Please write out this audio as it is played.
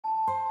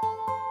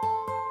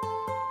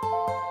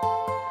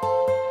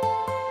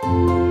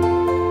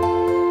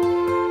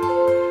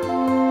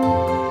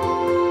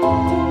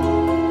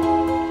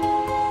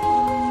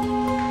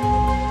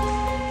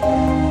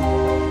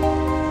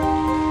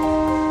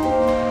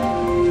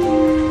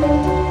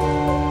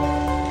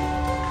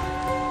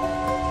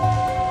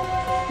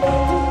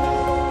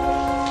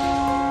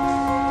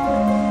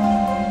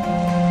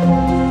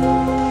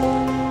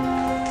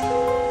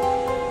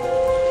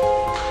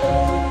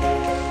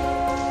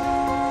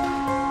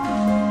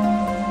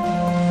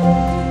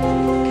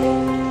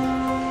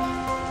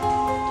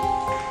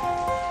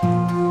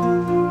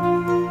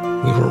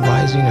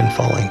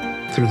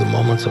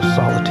moments of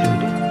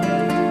solitude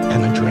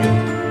and a dream.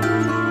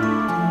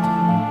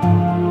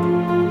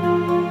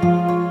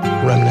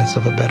 Remnants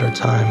of a better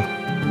time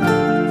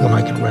when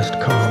I could rest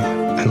calm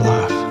and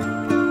laugh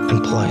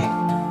and play.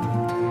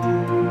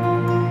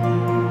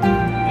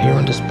 Here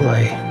on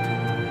display,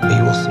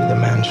 you will see the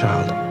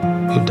man-child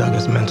who dug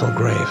his mental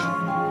grave.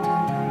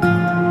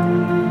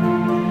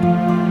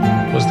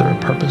 Was there a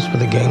purpose for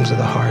the games of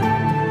the heart,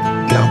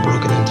 now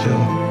broken in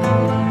two?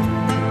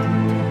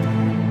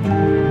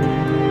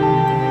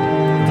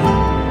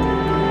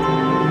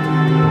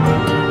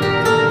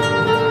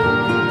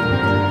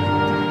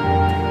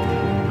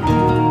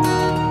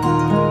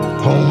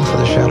 Home for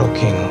the Shadow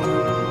King.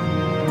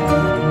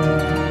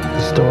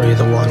 The story of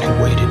the one who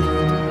waited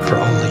for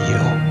only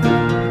you.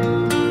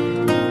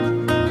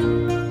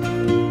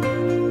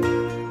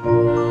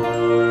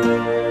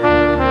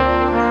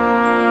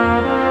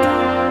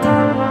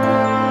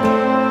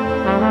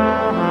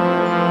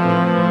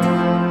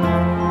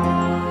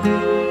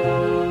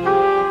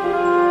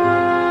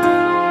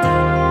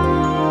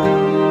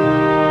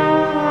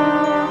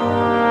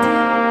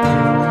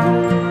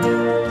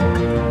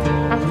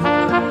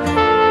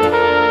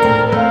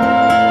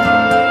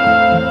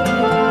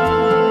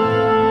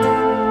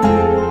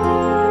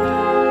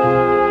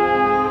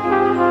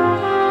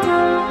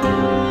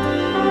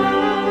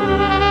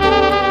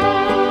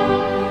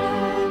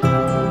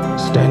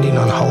 Standing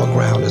on hollow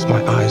ground as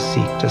my eyes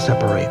seek to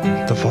separate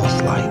the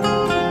false light.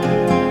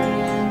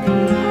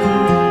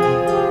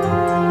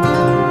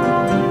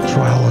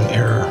 Trial and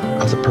error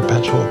of the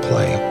perpetual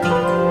play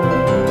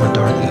where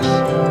darkness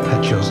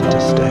had chosen to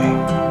stay.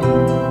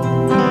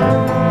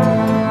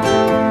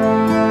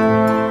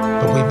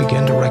 But we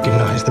begin to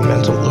recognize the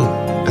mental loop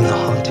and the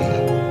haunting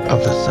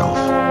of the self.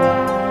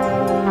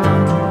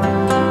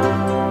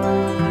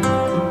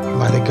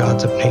 By the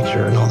gods of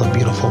nature and all the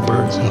beautiful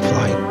birds in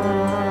flight,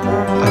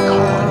 I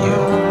call on you.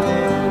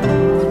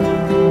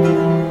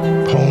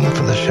 Poem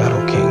for the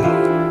Shadow King.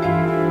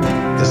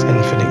 This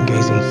infinite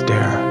gazing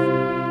stare,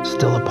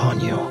 still upon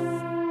you.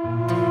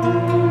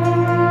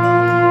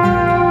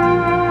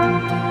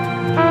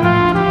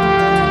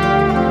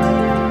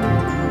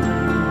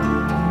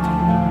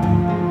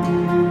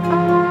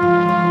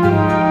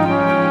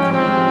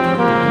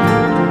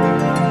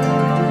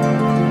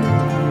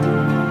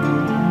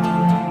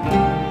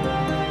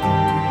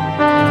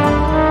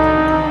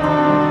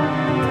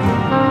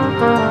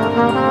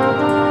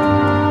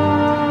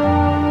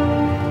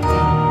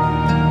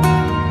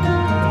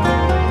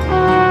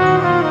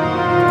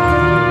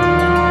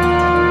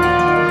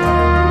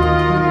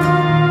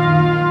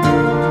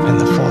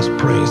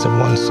 Praise of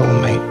one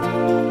soulmate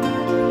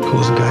who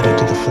was guided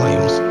to the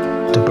flames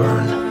to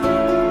burn.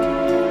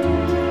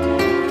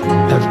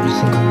 Every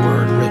single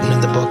word written in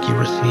the book you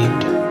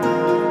received,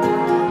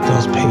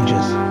 those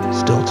pages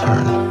still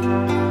turn.